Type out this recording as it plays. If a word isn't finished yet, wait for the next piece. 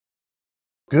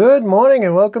Good morning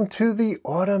and welcome to the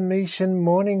Automation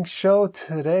Morning Show.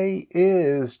 Today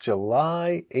is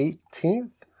July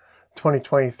 18th,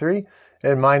 2023,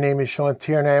 and my name is Sean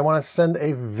Tierney. I want to send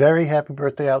a very happy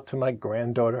birthday out to my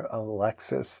granddaughter,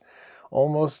 Alexis,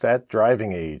 almost at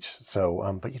driving age.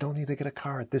 But you don't need to get a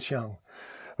car at this young.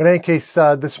 But in any case,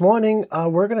 this morning,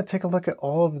 we're going to take a look at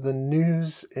all of the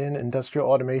news in industrial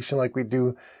automation like we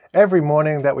do every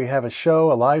morning that we have a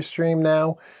show, a live stream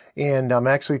now. And I'm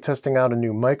actually testing out a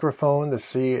new microphone to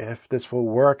see if this will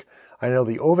work. I know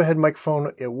the overhead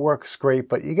microphone, it works great,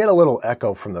 but you get a little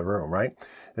echo from the room, right?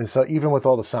 And so even with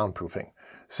all the soundproofing.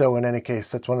 So in any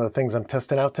case, that's one of the things I'm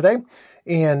testing out today.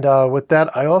 And with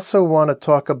that, I also want to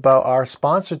talk about our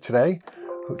sponsor today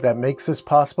that makes this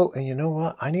possible. And you know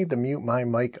what? I need to mute my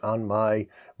mic on my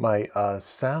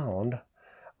sound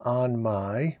on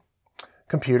my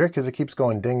computer because it keeps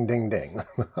going ding, ding, ding.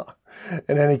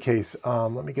 In any case,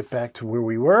 let me get back to where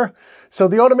we were. So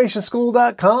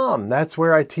theautomationschool.com, that's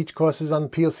where I teach courses on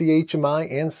PLC,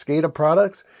 HMI, and SCADA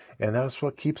products. And that's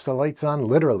what keeps the lights on,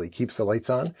 literally keeps the lights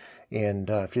on. And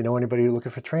if you know anybody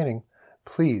looking for training,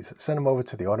 please send them over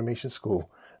to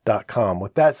theautomationschool.com.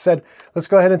 With that said, let's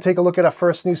go ahead and take a look at our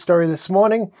first news story this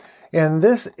morning. And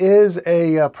this is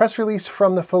a press release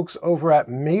from the folks over at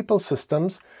Maple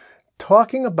Systems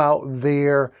talking about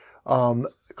their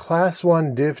Class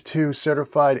 1 Div 2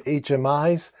 certified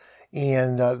HMIs,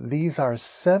 and these are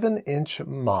 7-inch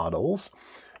models,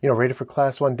 rated for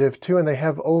Class 1 Div 2, and they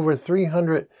have over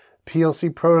 300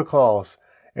 PLC protocols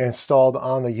installed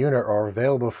on the unit or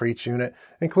available for each unit,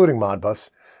 including Modbus,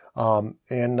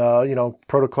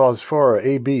 protocols for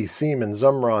AB, Siemens,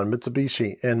 Zumron,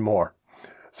 Mitsubishi, and more.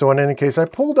 So in any case, I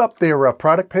pulled up their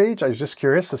product page. I was just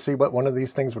curious to see what one of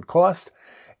these things would cost,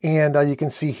 and you can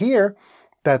see here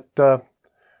that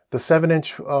the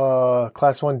 7-inch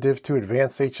Class 1 Div 2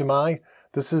 Advanced HMI,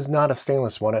 this is not a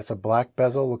stainless one. It's a black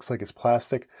bezel. Looks like it's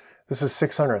plastic. This is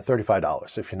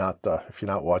 $635 if you're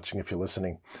not watching, if you're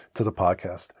listening to the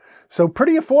podcast. So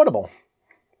pretty affordable.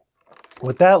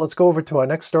 With that, let's go over to our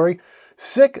next story.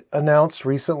 SICK announced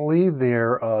recently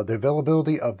the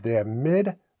availability of their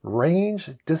mid-range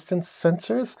distance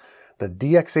sensors, the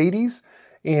DX80s.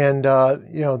 And,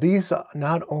 these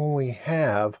not only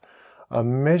have a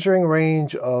measuring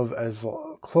range of as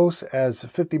close as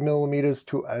 50 millimeters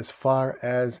to as far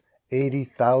as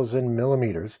 80,000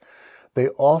 millimeters. They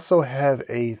also have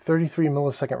a 33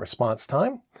 millisecond response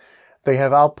time. They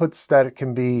have outputs that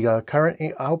can be current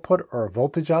output or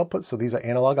voltage output, so these are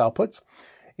analog outputs.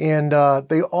 And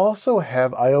they also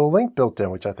have IO Link built in,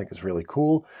 which I think is really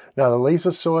cool. Now, the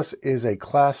laser source is a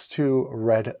Class 2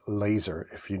 red laser,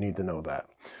 if you need to know that.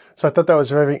 So I thought that was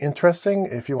very interesting.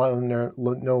 If you want to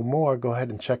know more, go ahead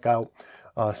and check out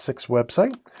SICK's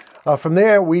website. From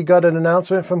there, we got an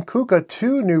announcement from KUKA,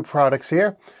 2 new products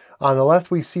here. On the left,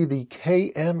 we see the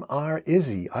KMR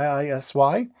ISY,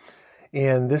 IISY.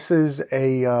 And this is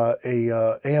a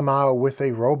AMR with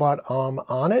a robot arm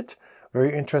on it.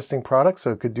 Very interesting product.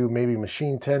 So it could do maybe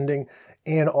machine tending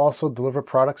and also deliver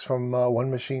products from one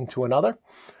machine to another.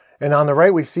 And on the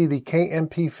right, we see the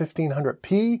KMP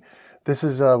 1500P. This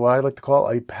is what I like to call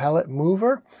a pallet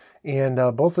mover. And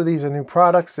both of these are new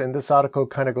products. And this article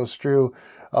kind of goes through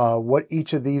what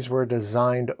each of these were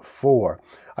designed for.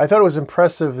 I thought it was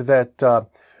impressive that the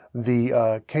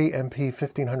KMP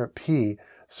 1500P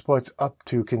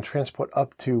can transport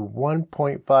up to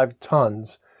 1.5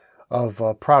 tons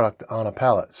of product on a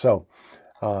pallet. So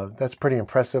that's pretty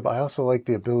impressive. I also like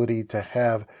the ability to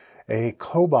have a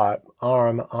cobot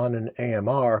arm on an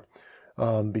AMR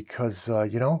because,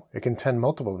 it can tend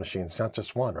multiple machines, not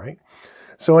just one, right?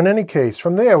 So in any case,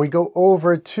 from there, we go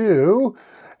over to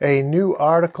a new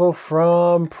article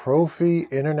from Profi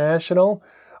International.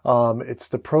 It's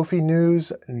the Profi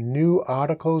News new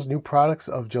articles, new products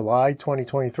of July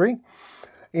 2023.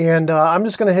 And I'm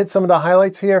just going to hit some of the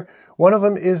highlights here. One of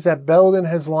them is that Belden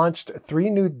has launched 3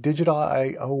 new digital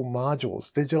I/O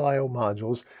modules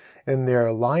in their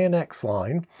LionX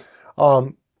line.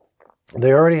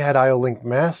 They already had IO Link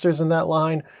Masters in that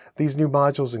line. These new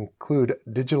modules include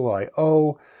digital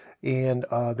I/O, and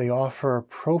they offer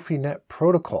Profinet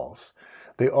protocols.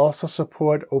 They also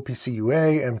support OPC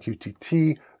UA,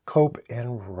 MQTT, COPE,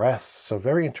 and REST. So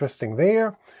very interesting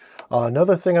there.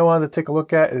 Another thing I wanted to take a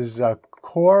look at is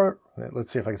Core.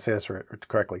 Let's see if I can say this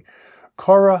correctly.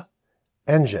 Cora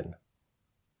Engine.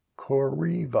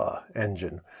 Coriva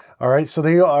Engine. All right, so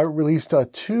they released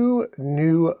 2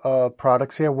 new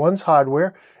products here. One's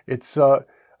hardware. It's a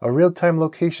real-time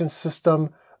location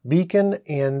system beacon,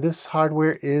 and this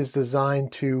hardware is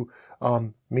designed to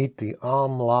meet the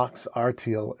ARM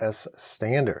RTLS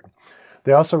standard.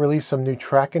 They also released some new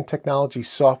tracking technology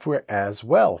software as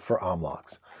well for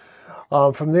OMLOCs.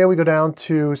 From there, we go down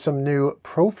to some new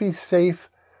ProfiSafe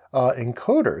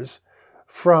encoders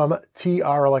from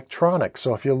TR Electronics.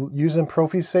 So if you're using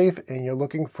ProfiSafe and you're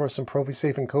looking for some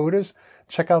ProfiSafe encoders,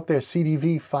 check out their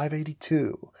CDV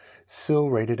 582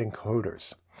 SIL-rated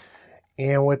encoders.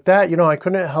 And with that, I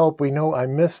couldn't help. I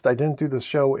didn't do the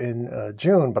show in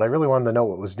June, but I really wanted to know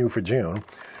what was new for June.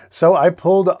 So I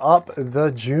pulled up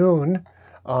the June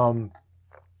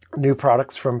new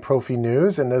products from Profi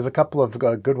News, and there's a couple of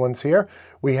good ones here.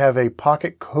 We have a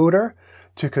Pocket Coder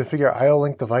to configure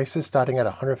IO-Link devices starting at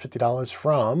 $150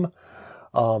 from,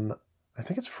 I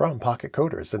think it's from Pocket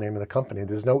Coder is the name of the company.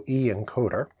 There's no E in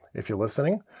Coder, if you're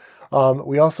listening.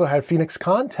 We also had Phoenix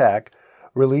Contact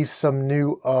release some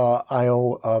new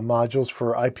I/O modules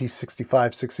for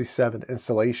IP65-67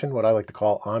 installation, what I like to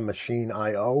call on-machine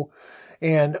I/O.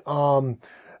 And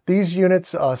these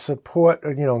units support,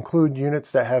 include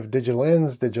units that have digital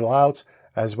ins, digital outs,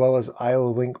 as well as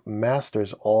IO-Link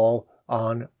masters, all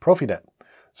on Profinet.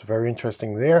 So very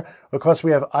interesting there. Of course,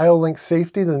 we have IO-Link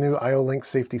Safety. The new IO-Link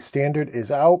Safety standard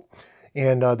is out,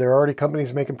 and there are already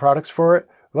companies making products for it,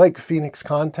 like Phoenix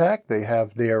Contact. They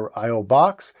have their IO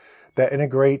box that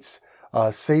integrates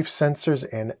safe sensors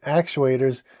and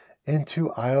actuators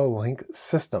into IO-Link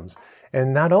systems.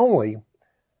 And not only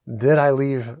did I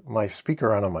leave my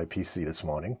speaker on my PC this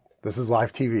morning, this is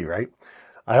live TV, right?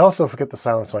 I also forget to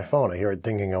silence my phone. I hear it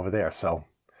dinging over there, so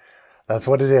that's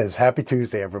what it is. Happy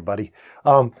Tuesday, everybody.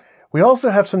 We also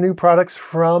have some new products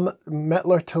from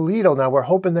Mettler Toledo. Now, we're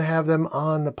hoping to have them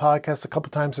on the podcast a couple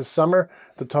times this summer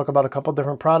to talk about a couple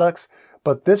different products.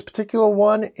 But this particular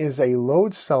one is a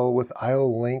load cell with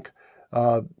IO-Link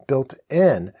built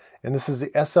in. And this is the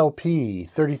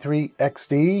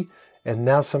SLP33XD. And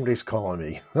now somebody's calling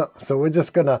me. So we're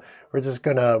just gonna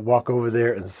walk over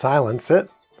there and silence it.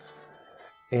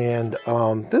 And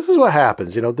this is what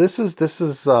happens. This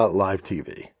is live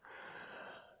TV.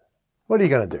 What are you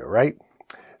going to do, right?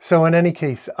 So in any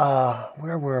case,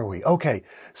 where were we? Okay,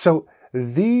 so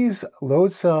these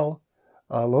load cells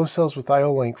with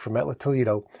IO-Link from Mettler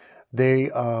Toledo, they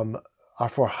are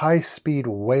for high-speed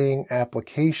weighing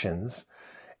applications,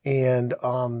 and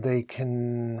they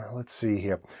can, let's see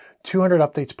here, 200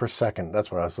 updates per second.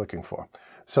 That's what I was looking for.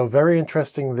 So very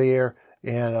interesting there,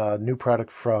 and a new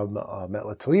product from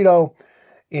Mettler Toledo.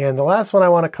 And the last one I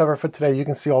want to cover for today, you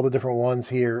can see all the different ones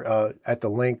here at the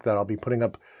link that I'll be putting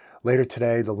up later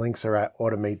today. The links are at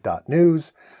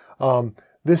automate.news.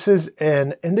 This is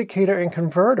an indicator and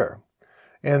converter,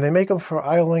 and they make them for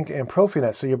IO-Link and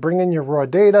Profinet. So you bring in your raw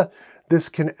data. This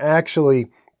can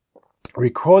actually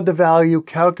record the value,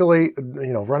 calculate,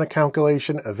 run a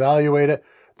calculation, evaluate it,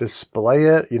 display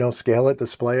it, scale it,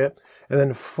 display it, and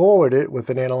then forward it with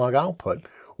an analog output,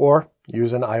 or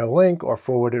use an IO-Link or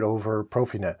forward it over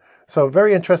Profinet. So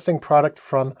very interesting product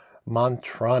from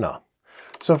Montrana.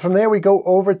 So from there, we go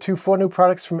over to 4 new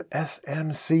products from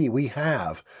SMC. We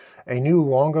have a new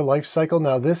longer life cycle.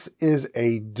 Now, this is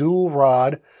a dual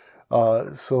rod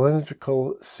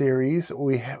cylindrical series.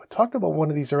 We talked about one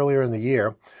of these earlier in the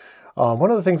year.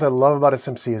 One of the things I love about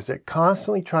SMC is they're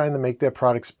constantly trying to make their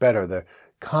products better. They're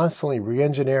constantly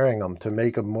re-engineering them to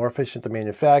make them more efficient to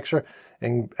manufacture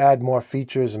and add more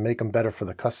features and make them better for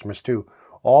the customers too,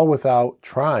 all with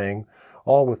trying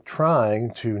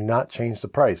to not change the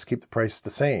price, keep the price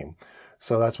the same.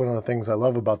 So that's one of the things I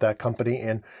love about that company.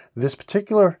 And this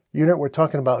particular unit we're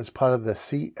talking about is part of the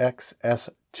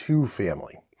CXS2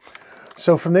 family.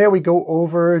 So from there, we go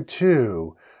over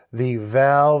to the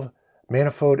Valve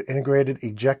Manifold Integrated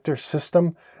Ejector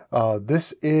System.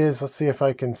 This is, let's see if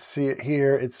I can see it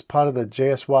here. It's part of the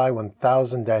JSY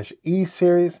 1000-E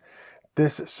series.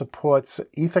 This supports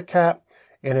EtherCAT,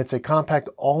 and it's a compact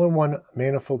all-in-one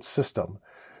manifold system.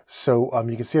 So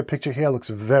you can see a picture here. It looks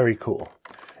very cool.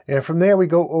 And from there, we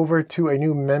go over to a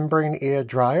new membrane air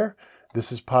dryer. This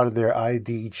is part of their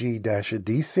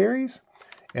IDG-D series.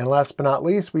 And last but not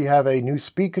least, we have a new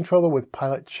speed controller with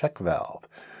pilot check valve.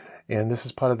 And this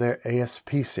is part of their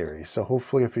ASP series. So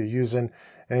hopefully, if you're using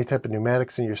any type of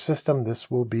pneumatics in your system,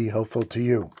 this will be helpful to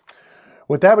you.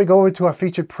 With that, we go over to our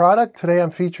featured product. Today,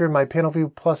 I'm featuring my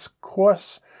PanelView Plus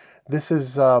course. This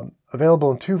is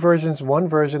available in 2 versions. One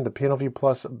version, the PanelView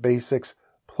Plus Basics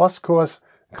Plus course,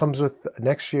 comes with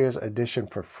next year's edition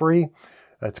for free.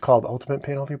 It's called Ultimate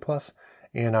PanelView Plus,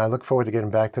 and I look forward to getting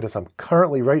back to this. I'm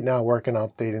currently, right now, working on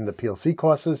updating the PLC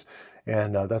courses,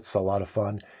 and that's a lot of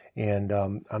fun. And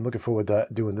I'm looking forward to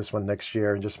doing this one next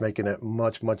year and just making it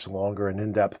much, much longer and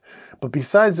in-depth. But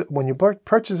besides, when you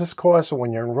purchase this course or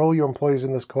when you enroll your employees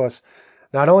in this course,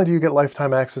 not only do you get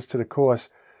lifetime access to the course,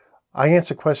 I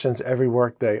answer questions every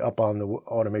workday up on the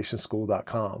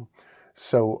automationschool.com.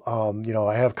 So,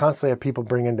 I have constantly people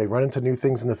bring in, they run into new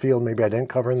things in the field. Maybe I didn't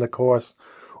cover in the course,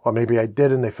 or maybe I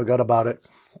did and they forgot about it.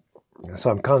 So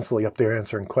I'm constantly up there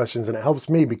answering questions, and it helps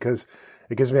me because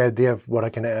it gives me an idea of what I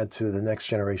can add to the next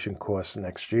generation course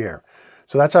next year.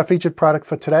 So that's our featured product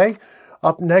for today.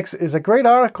 Up next is a great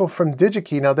article from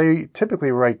DigiKey. Now, they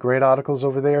typically write great articles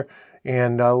over there,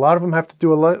 and a lot of them have to do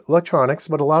with electronics,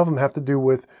 but a lot of them have to do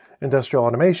with industrial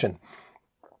automation.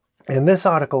 And this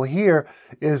article here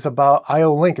is about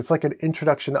IO-Link. It's like an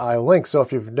introduction to IO-Link. So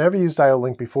if you've never used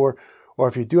IO-Link before, or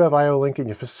if you do have IO-Link in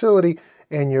your facility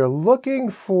and you're looking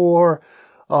for,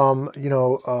 something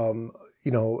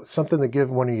to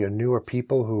give one of your newer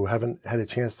people who haven't had a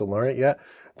chance to learn it yet,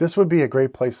 this would be a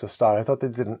great place to start. I thought they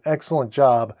did an excellent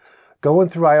job going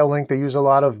through IO-Link. They use a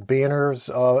lot of banners,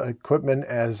 equipment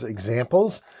as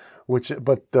examples,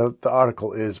 but the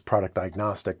article is product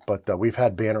agnostic. But we've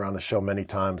had Banner on the show many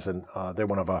times, and they're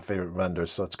one of our favorite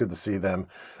vendors. So it's good to see them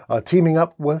teaming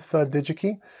up with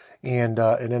DigiKey. And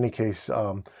in any case,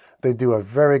 they do a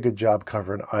very good job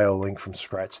covering IO-Link from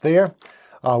scratch there.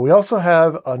 We also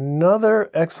have another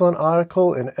excellent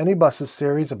article in AnyBus's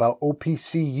series about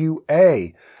OPC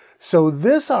UA. So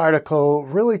this article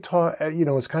really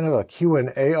is kind of a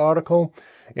Q&A article.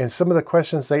 And some of the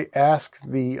questions they ask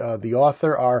the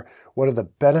author are, what are the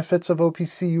benefits of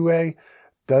OPC UA?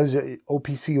 Does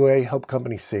OPC UA help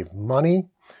companies save money?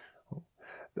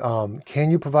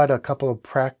 Can you provide a couple of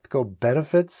practical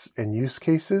benefits and use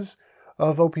cases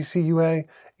of OPC UA?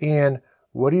 And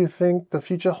what do you think the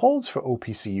future holds for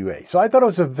OPC UA? So I thought it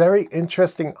was a very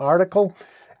interesting article.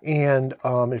 And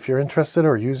if you're interested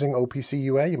or using OPC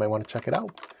UA, you might want to check it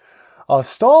out.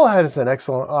 Stahl has an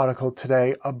excellent article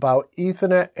today about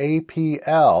Ethernet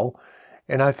APL.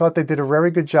 And I thought they did a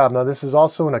very good job. Now, this is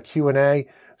also in a Q&A.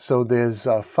 So there's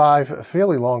 5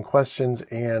 fairly long questions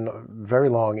and very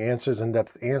long answers,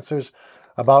 in-depth answers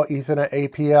about Ethernet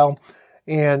APL.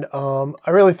 And I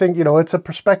really think, it's a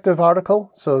perspective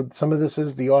article. So some of this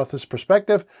is the author's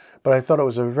perspective, but I thought it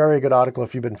was a very good article.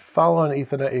 If you've been following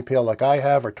Ethernet APL like I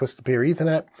have, or Twisted Pair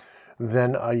Ethernet,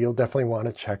 then you'll definitely want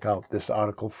to check out this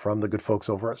article from the good folks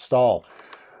over at Stahl.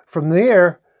 From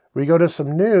there, we go to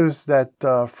some news that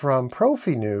from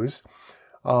Profi News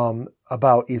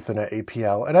about Ethernet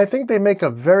APL. And I think they make a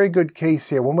very good case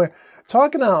here. When we're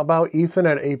talking about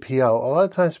Ethernet APL, a lot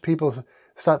of times people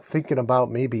start thinking about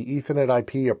maybe Ethernet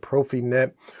IP or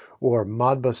Profinet or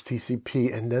Modbus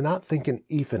TCP, and they're not thinking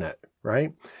Ethernet,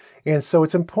 right? And so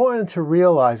it's important to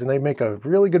realize, and they make a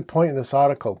really good point in this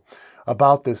article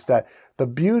about this, that the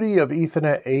beauty of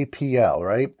Ethernet APL,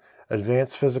 right,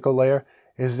 Advanced Physical Layer,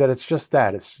 is that it's just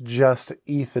that. It's just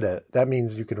Ethernet. That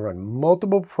means you can run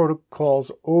multiple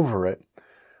protocols over it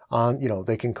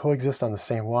they can coexist on the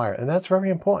same wire. And that's very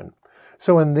important.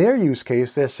 So in their use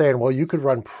case, they're saying, well, you could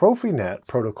run Profinet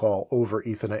protocol over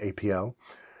Ethernet APL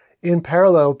in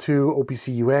parallel to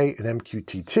OPC UA and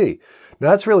MQTT.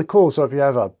 Now that's really cool. So if you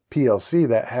have a PLC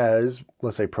that has,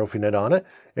 let's say, Profinet on it,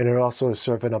 and it also is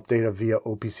serving up data via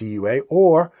OPC UA,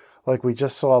 or like we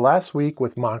just saw last week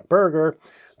with Mock Burger,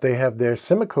 they have their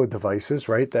Simicode devices,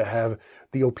 right, that have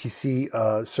the OPC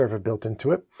server built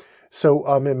into it. So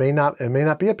it may not be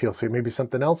a PLC. It may be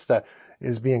something else that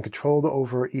is being controlled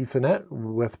over Ethernet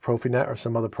with Profinet or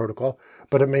some other protocol,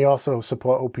 but it may also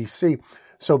support OPC.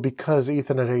 So because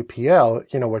Ethernet APL,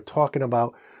 we're talking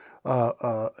about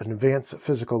an advanced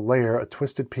physical layer, a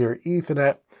twisted pair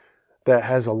Ethernet that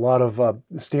has a lot of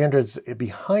standards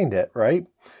behind it, right?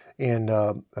 And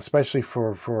especially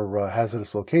for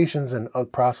hazardous locations and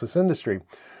process industry.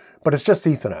 But it's just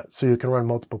Ethernet, so you can run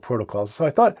multiple protocols. So I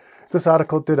thought this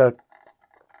article did a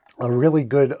really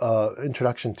good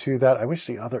introduction to that. I wish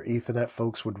the other Ethernet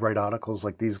folks would write articles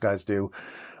like these guys do.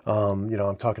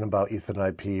 I'm talking about Ethernet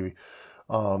IP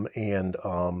and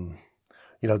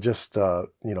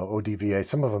ODVA.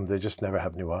 Some of them, they just never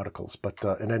have new articles. But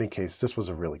in any case, this was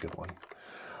a really good one.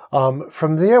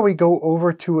 From there, we go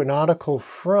over to an article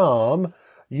from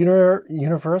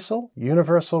Universal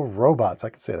Robots. I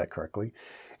can say that correctly.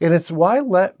 And it's why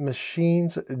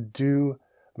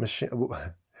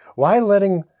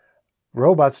letting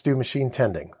robots do machine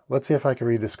tending. Let's see if I can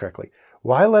read this correctly.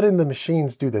 Why letting the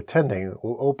machines do the tending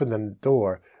will open the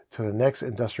door to the next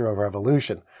industrial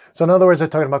revolution. So in other words, they're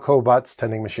talking about cobots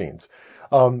tending machines.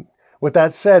 With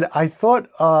that said, I thought,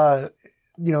 I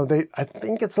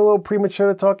think it's a little premature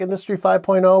to talk Industry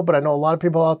 5.0, but I know a lot of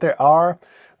people out there are.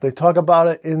 They talk about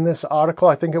it in this article.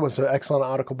 I think it was an excellent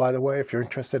article, by the way, if you're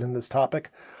interested in this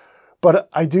topic. But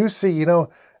I do see,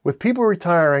 with people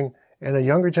retiring and a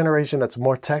younger generation that's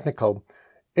more technical,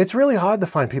 it's really hard to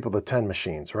find people to tend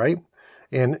machines, right?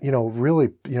 And, really,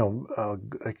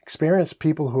 experienced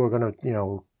people who are going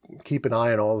to, keep an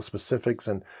eye on all the specifics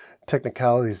and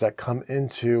technicalities that come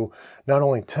into not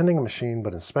only tending a machine,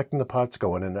 but inspecting the parts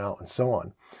going in and out and so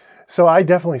on. So I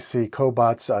definitely see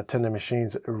cobots tending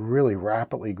machines really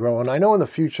rapidly growing. I know in the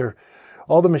future,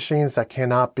 all the machines that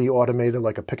cannot be automated,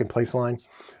 like a pick and place line,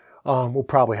 will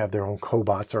probably have their own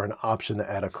cobots or an option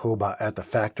to add a cobot at the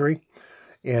factory.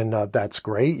 And that's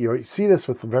great. You see this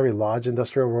with very large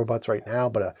industrial robots right now,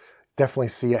 but I definitely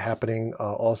see it happening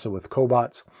also with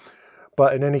cobots.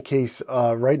 But in any case,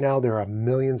 right now there are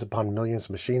millions upon millions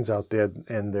of machines out there,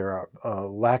 and there are a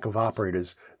lack of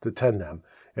operators to tend them.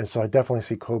 And so I definitely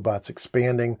see cobots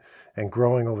expanding and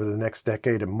growing over the next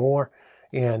decade and more.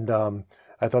 And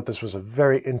I thought this was a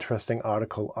very interesting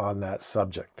article on that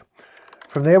subject.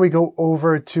 From there, we go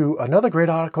over to another great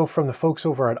article from the folks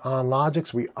over at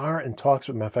OnLogix. We are in talks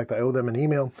with them. Matter of fact, I owe them an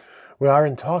email. We are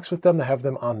in talks with them to have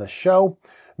them on the show,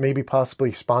 maybe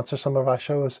possibly sponsor some of our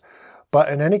shows. But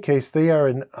in any case, they are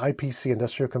an IPC,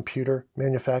 industrial computer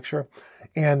manufacturer.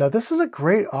 And this is a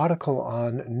great article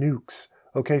on nukes.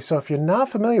 Okay, so if you're not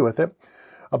familiar with it,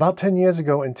 about 10 years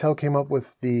ago, Intel came up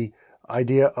with the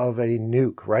idea of a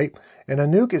nuke, right? And a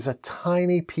nuke is a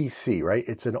tiny PC, right?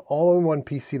 It's an all-in-one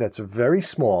PC that's very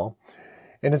small.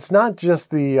 And it's not just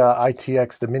the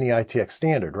ITX, the mini ITX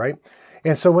standard, right?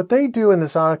 And so what they do in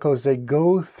this article is they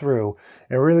go through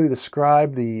and really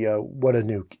describe the what a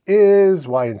nuke is,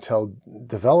 why Intel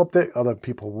developed it. Other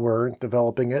people weren't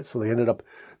developing it, so they ended up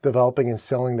developing and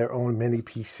selling their own mini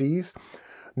PCs.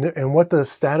 And what the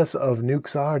status of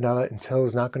nukes are now that Intel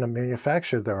is not going to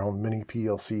manufacture their own mini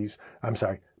PCs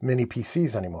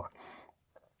anymore.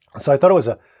 So I thought it was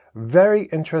a very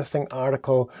interesting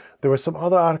article. There were some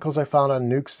other articles I found on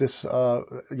nukes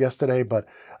yesterday, but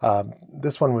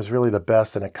this one was really the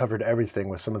best, and it covered everything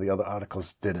where some of the other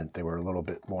articles didn't. They were a little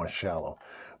bit more shallow.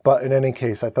 But in any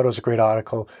case, I thought it was a great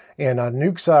article, and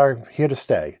nukes are here to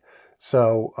stay.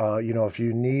 So, if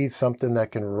you need something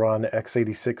that can run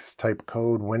x86 type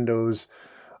code, Windows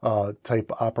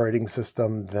type operating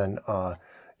system, then, and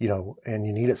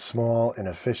you need it small and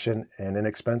efficient and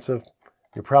inexpensive,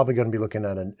 you're probably going to be looking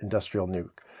at an industrial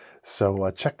nuke. So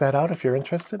check that out if you're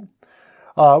interested.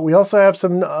 We also have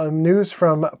some news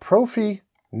from Profi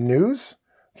News.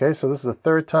 Okay, so this is the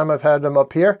third time I've had them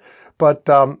up here,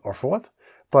 or fourth.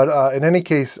 But in any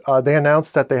case, they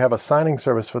announced that they have a signing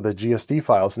service for the GSD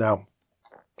files. Now,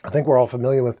 I think we're all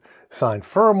familiar with signed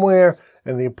firmware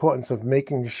and the importance of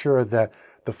making sure that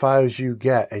the files you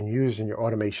get and use in your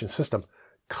automation system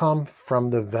come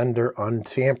from the vendor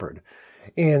untampered.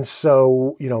 And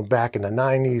so, back in the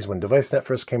 90s when DeviceNet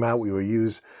first came out, we would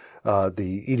use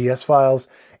the EDS files.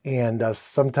 And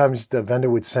sometimes the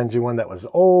vendor would send you one that was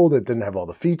old, it didn't have all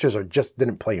the features, or just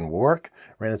didn't plain work.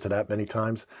 Ran into that many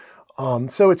times.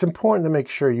 So it's important to make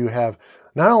sure you have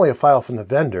not only a file from the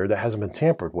vendor that hasn't been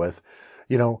tampered with,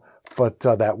 but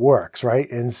that works, right?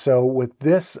 And so with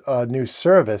this new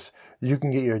service, you can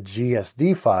get your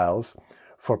GSD files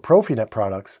for Profinet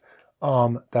products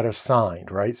that are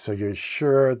signed, right? So you're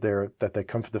sure that they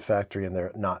come from the factory and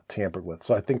they're not tampered with.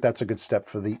 So I think that's a good step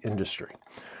for the industry.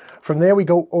 From there, we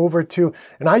go over to,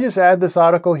 and I just add this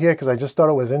article here because I just thought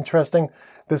it was interesting.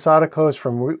 This article is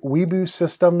from Weeboo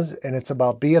Systems, and it's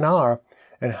about B&R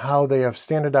and how they have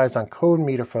standardized on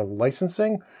CodeMeter for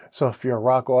licensing. So if you're a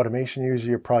Rock Automation user,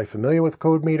 you're probably familiar with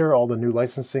CodeMeter. All the new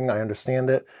licensing, I understand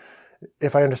it.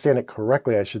 If I understand it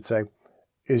correctly, I should say,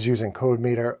 is using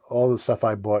CodeMeter. All the stuff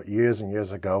I bought years and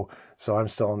years ago. So I'm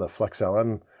still in the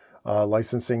FlexLM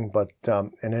licensing. But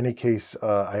in any case,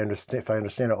 if I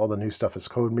understand it, all the new stuff is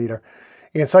CodeMeter.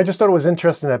 And so I just thought it was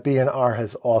interesting that B&R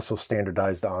has also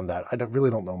standardized on that. I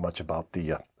really don't know much about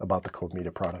the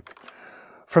CodeMeter product.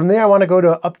 From there, I want to go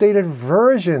to updated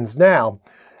versions. Now,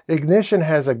 Ignition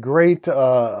has a great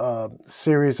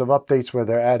series of updates where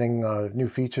they're adding new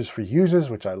features for users,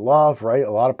 which I love, right?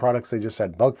 A lot of products, they just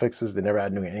had bug fixes. They never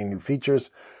had any new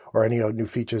features or any new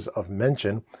features of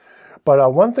mention.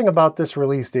 But one thing about this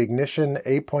release, the Ignition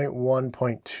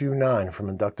 8.1.29 from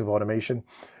Inductive Automation,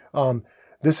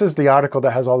 this is the article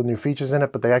that has all the new features in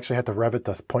it, but they actually had to rev it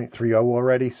to 0.30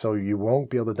 already, so you won't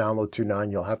be able to download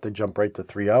 2.9. You'll have to jump right to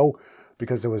 3.0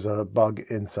 because there was a bug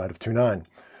inside of 2.9.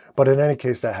 But in any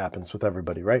case, that happens with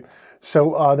everybody, right?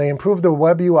 So they improved the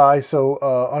web UI so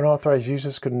unauthorized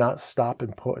users could not stop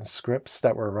important scripts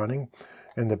that were running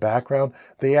in the background.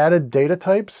 They added data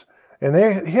types, and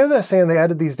here they're saying they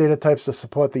added these data types to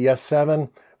support the S7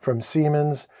 from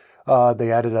Siemens.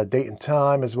 They added a date and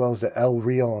time as well as the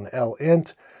LReal and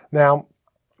LInt. Now,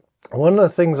 One of the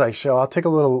things I show, I'll take a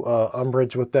little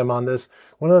umbrage with them on this.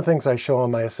 One of the things I show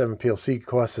on my S7 PLC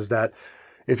course is that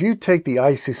if you take the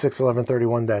IEC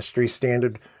 61131-3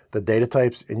 standard, the data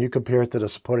types, and you compare it to the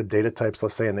supported data types,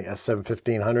 let's say in the S7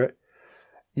 1500,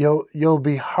 you'll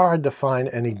be hard to find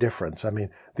any difference. I mean,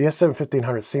 the S7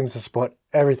 1500 seems to support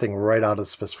everything right out of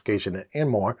the specification and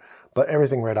more, but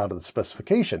everything right out of the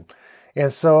specification.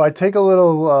 And so I take a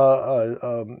little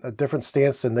a different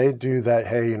stance than they do that,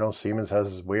 hey, you know, Siemens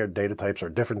has weird data types or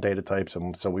different data types,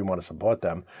 and so we want to support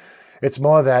them. It's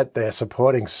more that they're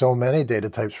supporting so many data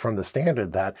types from the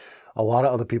standard that a lot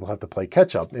of other people have to play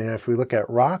catch up. And if we look at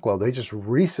Rockwell, they just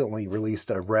recently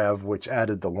released a rev which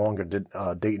added the longer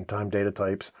date and time data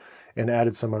types and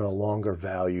added some of the longer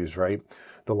values, right?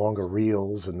 The longer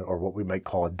reels, and or what we might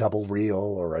call a double reel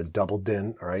or a double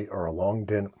DINT, right? Or a long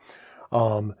DINT.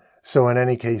 So in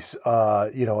any case,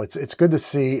 you know, it's good to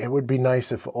see. It would be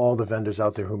nice if all the vendors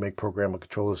out there who make programmable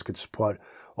controllers could support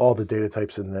all the data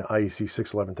types in the IEC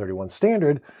 61131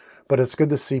 standard. But it's good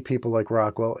to see people like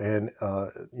Rockwell and,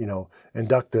 you know,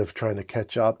 Inductive trying to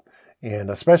catch up.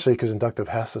 And especially because Inductive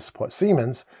has to support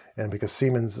Siemens. And because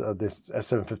Siemens, this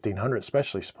S7 1500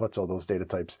 especially supports all those data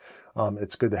types,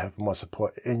 it's good to have more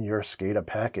support in your SCADA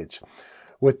package.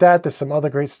 With that, there's some other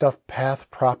great stuff. Path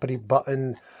property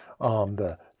button,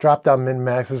 the drop-down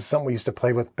min-max. This is something we used to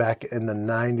play with back in the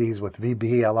 90s with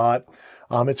VB a lot.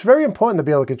 It's very important to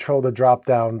be able to control the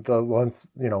drop-down, the length,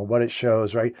 you know, what it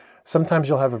shows, right? Sometimes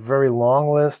you'll have a very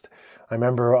long list. I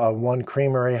remember one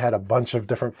creamery had a bunch of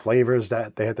different flavors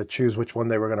that they had to choose which one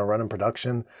they were going to run in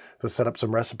production to set up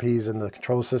some recipes in the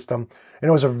control system. And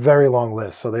it was a very long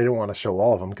list, so they didn't want to show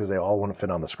all of them because they all want to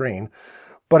fit on the screen.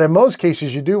 But in most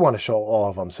cases, you do want to show all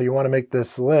of them. So you want to make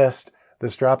this list,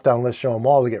 this drop-down list, show them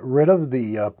all to get rid of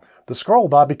the scroll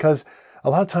bar, because a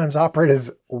lot of times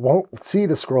operators won't see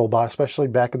the scroll bar, especially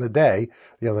back in the day.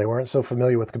 You know, they weren't so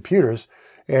familiar with computers.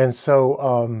 And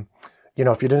so, you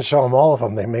know, if you didn't show them all of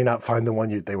them, they may not find the one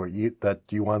that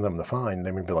you want them to find.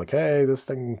 They may be like, hey, this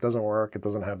thing doesn't work. It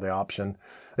doesn't have the option,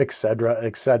 etc.,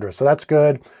 etc. So that's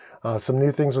good. Some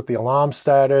new things with the alarm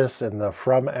status and the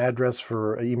from address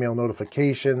for email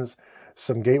notifications,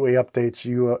 some gateway updates,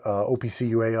 OPC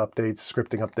UA updates,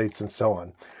 scripting updates, and so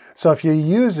on. So if you're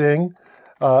using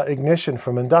Ignition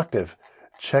from Inductive,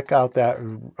 check out that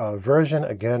version.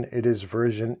 Again, it is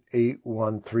version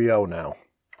 8130 now.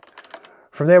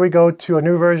 From there, we go to a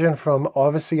new version from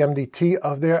Odyssey MDT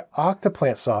of their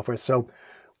Octaplant software. So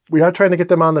we are trying to get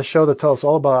them on the show to tell us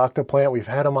all about Octaplant. We've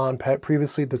had them on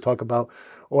previously to talk about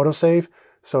autosave.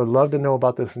 So I'd love to know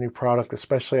about this new product,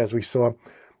 especially as we saw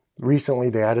recently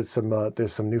they added some,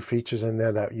 there's some new features in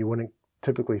there that you wouldn't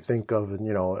typically think of in,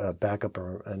 you know, backup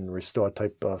and restore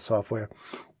type software.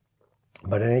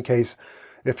 But in any case,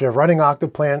 if you're running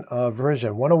Octaplant,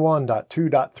 version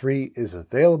 101.2.3 is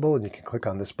available, and you can click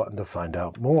on this button to find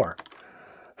out more.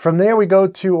 From there, we go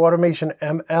to Automation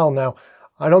ML. Now,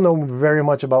 I don't know very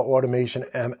much about Automation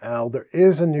ML. There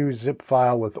is a new zip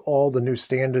file with all the new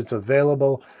standards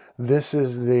available. This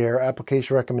is their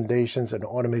application recommendations and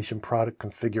automation product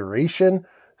configuration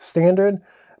standard.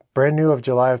 Brand new of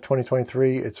July of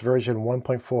 2023. It's version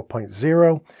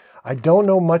 1.4.0. I don't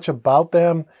know much about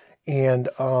them. And,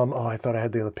 oh, I thought I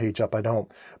had the other page up. I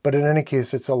don't. But in any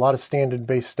case, it's a lot of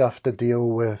standard-based stuff to deal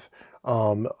with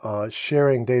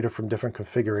sharing data from different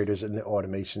configurators in the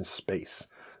automation space.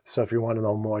 So if you want to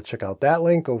know more, check out that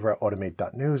link over at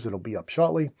automate.news. It'll be up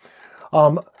shortly.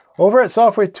 Over at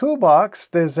Software Toolbox,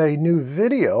 there's a new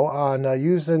video on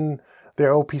using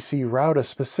their OPC router,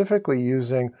 specifically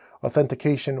using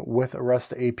authentication with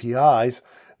REST APIs.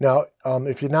 Now,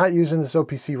 if you're not using this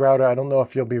OPC router, I don't know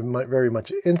if you'll be very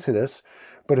much into this,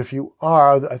 but if you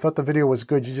are, I thought the video was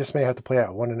good. You just may have to play at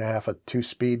 1.5 or 2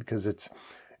 speed because it's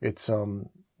you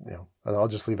know, I'll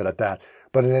just leave it at that.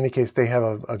 But in any case, they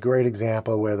have a great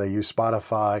example where they use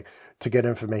Spotify to get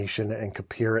information and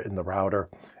compare it in the router.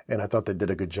 And I thought they did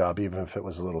a good job, even if it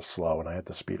was a little slow and I had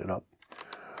to speed it up.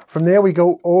 From there, we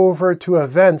go over to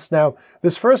events. Now,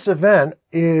 this first event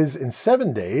is in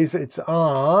 7 days. It's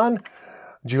on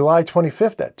July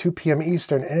 25th at 2 p.m.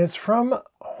 Eastern, and it's from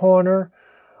Horner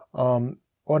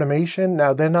Automation.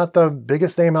 Now, they're not the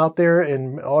biggest name out there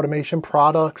in automation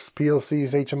products,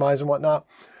 PLCs, HMIs, and whatnot,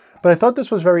 but I thought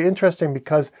this was very interesting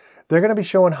because they're going to be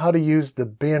showing how to use the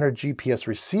Banner GPS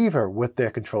receiver with their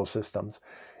control systems.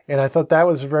 And I thought that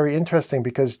was very interesting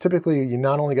because typically you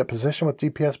not only get position with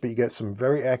GPS, but you get some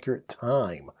very accurate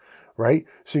time, right?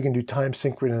 So you can do time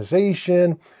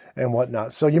synchronization and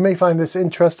whatnot. So you may find this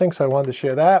interesting, so I wanted to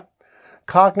share that.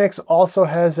 Cognex also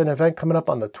has an event coming up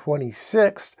on the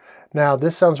 26th. Now,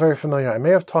 this sounds very familiar. I may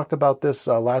have talked about this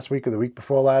last week or the week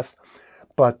before last,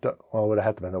 But, well, it would have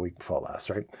had to been the week before last,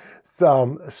 right?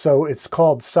 So it's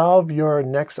called Solve Your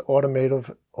Next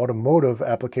Automotive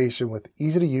Application with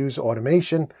Easy-to-Use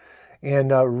Automation.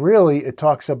 And really, it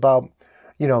talks about,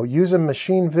 using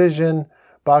machine vision,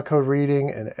 barcode reading,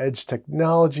 and edge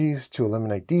technologies to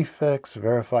eliminate defects,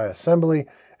 verify assembly,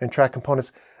 and track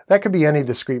components. That could be any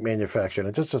discrete manufacturer.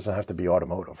 It just doesn't have to be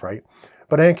automotive, right?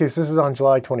 But in any case, this is on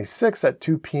July 26th at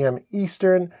 2 p.m.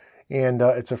 Eastern. And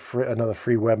it's another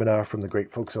free webinar from the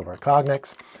great folks over at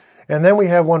Cognex. And then we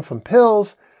have one from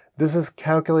Pills. This is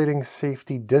calculating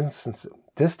safety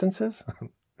distances?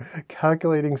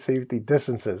 Calculating safety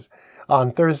distances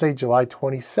on Thursday, July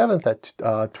 27th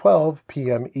at 12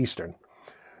 p.m. Eastern.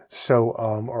 So,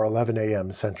 or 11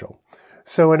 a.m. Central.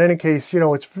 So in any case,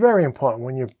 it's very important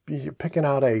when you're picking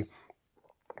out a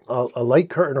light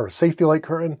curtain or a safety light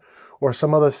curtain or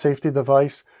some other safety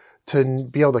device to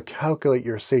be able to calculate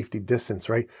your safety distance,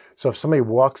 right? So if somebody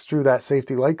walks through that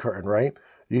safety light curtain, right,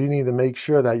 you need to make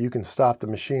sure that you can stop the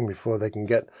machine before they can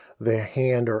get their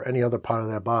hand or any other part of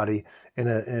their body in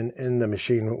the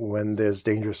machine when there's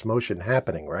dangerous motion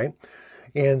happening, right?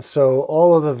 And so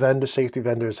all of the safety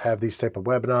vendors have these type of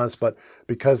webinars, but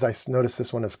because I noticed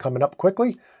this one is coming up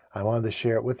quickly, I wanted to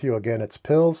share it with you. Again, it's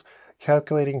Pills,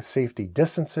 Calculating Safety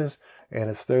Distances, and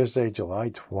it's Thursday,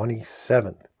 July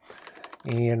 27th.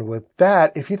 And with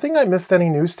that, if you think I missed any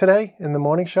news today in the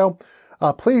morning show,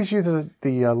 please use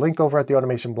the link over at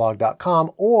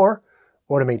theautomationblog.com or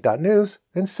automate.news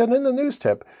and send in the news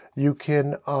tip. You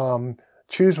can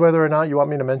choose whether or not you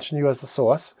want me to mention you as a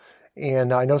source.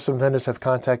 And I know some vendors have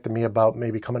contacted me about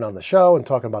maybe coming on the show and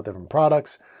talking about different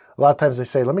products. A lot of times they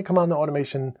say, let me come on the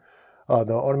Automation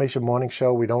Morning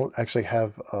Show. We don't actually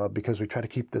have, because we try to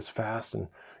keep this fast and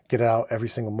get it out every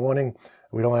single morning.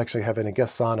 We don't actually have any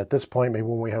guests on at this point. Maybe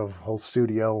when we have a whole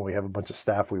studio and we have a bunch of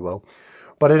staff, we will.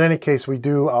 But in any case, we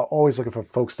do always looking for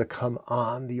folks to come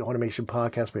on the Automation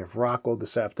Podcast. We have Rockwell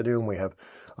this afternoon. We have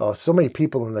so many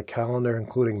people in the calendar,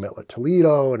 including Mettler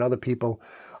Toledo and other people,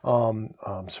 some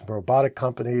robotic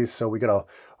companies. So we got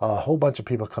a whole bunch of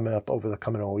people coming up over the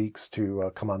coming weeks to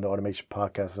come on the Automation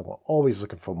Podcast, and we're always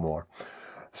looking for more.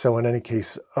 So in any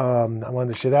case, I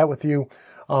wanted to share that with you.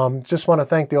 Just want to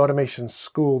thank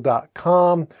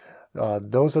theautomationschool.com.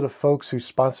 Those are the folks who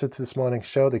sponsored this morning's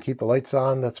show. They keep the lights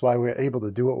on. That's why we're able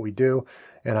to do what we do.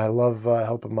 And I love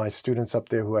helping my students up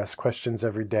there who ask questions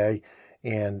every day.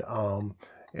 And I'm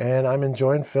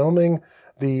enjoying filming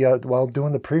while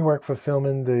doing the pre-work for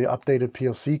filming the updated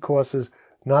PLC courses,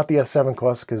 not the S7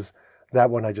 course because that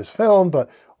one I just filmed, but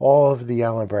all of the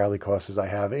Allen Bradley courses I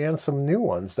have and some new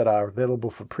ones that are available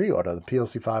for pre-order, the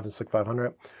PLC 5 and SICK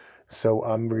 500. So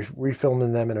I'm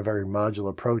refilming them in a very modular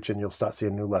approach, and you'll start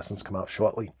seeing new lessons come out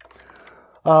shortly.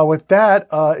 With that,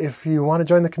 if you want to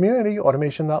join the community,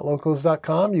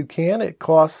 automation.locals.com, you can. It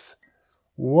costs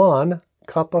 1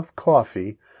 cup of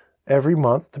coffee every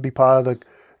month to be part of the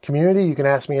community. You can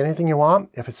ask me anything you want.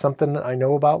 If it's something I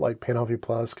know about, like PanelView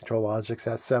Plus, ControlLogix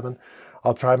S7,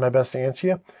 I'll try my best to answer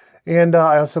you. And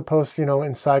I also post,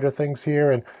 insider things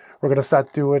here, and we're going to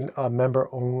start doing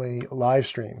member-only live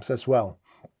streams as well.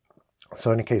 So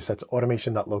in any case, that's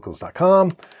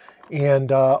automation.locals.com.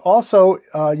 And also,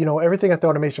 everything at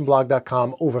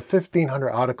theautomationblog.com, over 1,500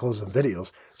 articles and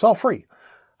videos. It's all free.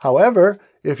 However,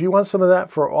 if you want some of that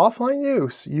for offline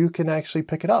use, you can actually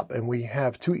pick it up. And we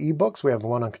have 2 ebooks. We have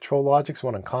one on ControlLogix,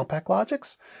 one on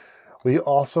CompactLogix. We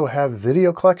also have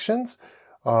video collections.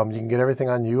 You can get everything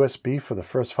on USB for the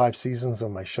first 5 seasons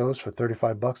of my shows for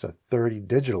 $35 or $30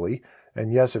 digitally.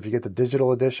 And yes, if you get the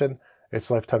digital edition, it's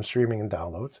lifetime streaming and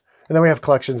downloads. And then we have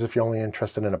collections if you're only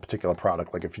interested in a particular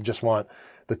product. Like if you just want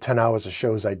the 10 hours of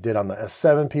shows I did on the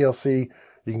S7 PLC,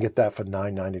 you can get that for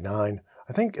 $9.99.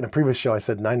 I think in a previous show I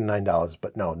said $99,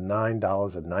 but no,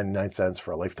 $9.99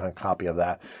 for a lifetime copy of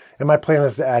that. And my plan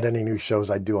is to add any new shows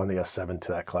I do on the S7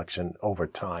 to that collection over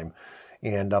time.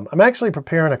 And I'm actually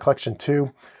preparing a collection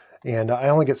too. And I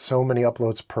only get so many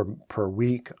uploads per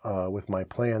week with my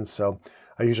plans. So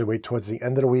I usually wait towards the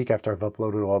end of the week after I've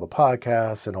uploaded all the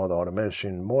podcasts and all the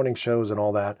Automation morning shows and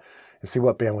all that and see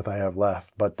what bandwidth I have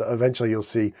left. But eventually you'll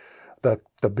see the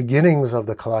beginnings of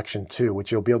the collection too,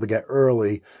 which you'll be able to get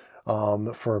early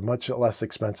for much less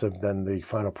expensive than the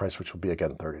final price, which will be,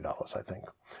 again, $30, I think.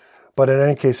 But in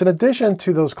any case, in addition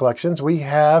to those collections, we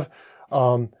have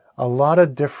a lot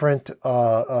of different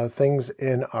things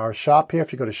in our shop here.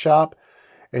 If you go to shop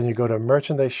and you go to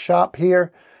merchandise shop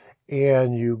here,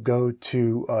 and you go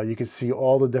to, you can see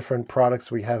all the different products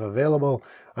we have available.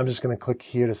 I'm just going to click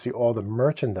here to see all the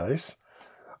merchandise.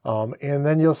 And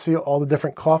then you'll see all the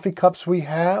different coffee cups we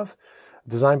have,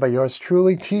 designed by yours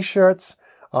truly, t-shirts,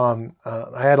 I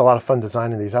had a lot of fun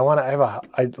designing these. I have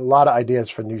a lot of ideas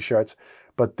for new shirts,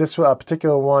 but this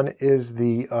particular one is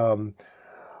the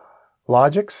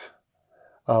Logix,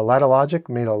 Ladder Logic.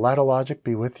 May the Ladder Logic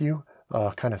be with you.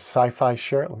 Kind of sci-fi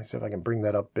shirt. Let me see if I can bring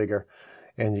that up bigger,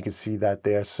 and you can see that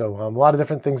there. So a lot of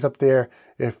different things up there.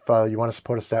 If you want to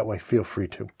support us that way, feel free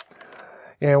to.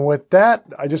 And with that,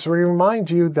 I just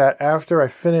remind you that after I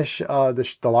finish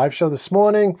the live show this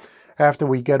morning, after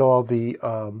we get all the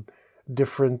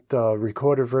different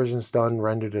recorded versions done,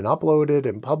 rendered and uploaded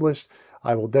and published,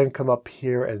 I will then come up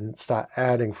here and start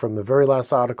adding from the very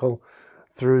last article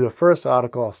through the first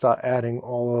article. I'll start adding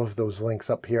all of those links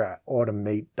up here at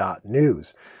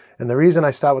automate.news. And the reason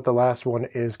I start with the last one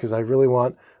is because I really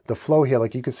want the flow here,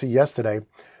 like you could see yesterday,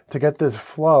 to get this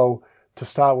flow to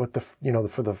start with the,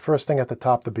 for the first thing at the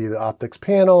top to be the optics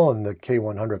panel and the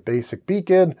K100 basic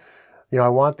beacon. I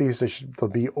want these to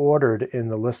be ordered in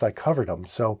the list I covered them.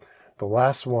 So the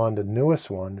last one, the newest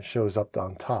one, shows up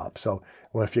on top. So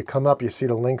if you come up, you see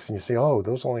the links and you see, oh,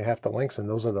 those only have the links and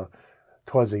those are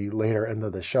towards the later end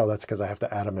of the show. That's because I have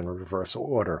to add them in reverse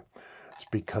order. It's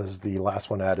because the last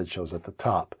one added shows at the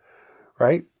top,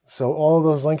 right? So all of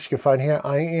those links you can find here.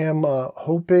 I am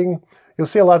hoping, you'll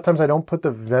see a lot of times I don't put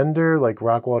the vendor like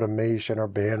Rockwell Automation or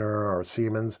Banner or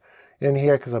Siemens in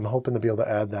here because I'm hoping to be able to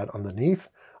add that underneath.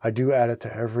 I do add it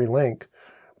to every link,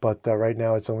 but right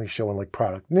now it's only showing like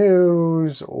product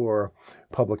news or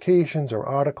publications or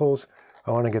articles.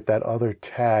 I want to get that other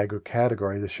tag or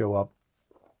category to show up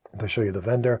to show you the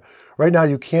vendor. Right now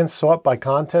you can sort by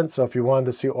content, so if you wanted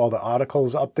to see all the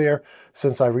articles up there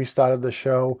since I restarted the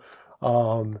show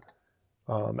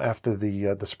after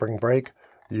the spring break,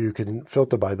 you can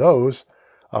filter by those.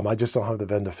 I just don't have the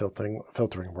vendor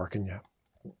filtering working yet.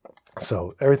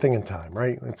 So everything in time,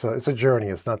 right? It's a journey.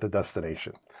 It's not the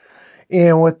destination.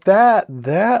 And with that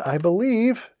I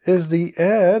believe is the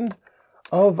end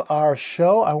of our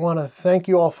show. I want to thank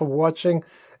you all for watching.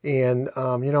 And,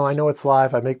 I know it's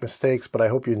live. I make mistakes, but I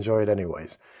hope you enjoy it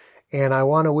anyways. And I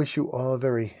want to wish you all a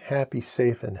very happy,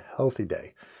 safe, and healthy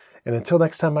day. And until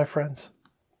next time, my friends,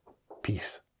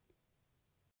 peace.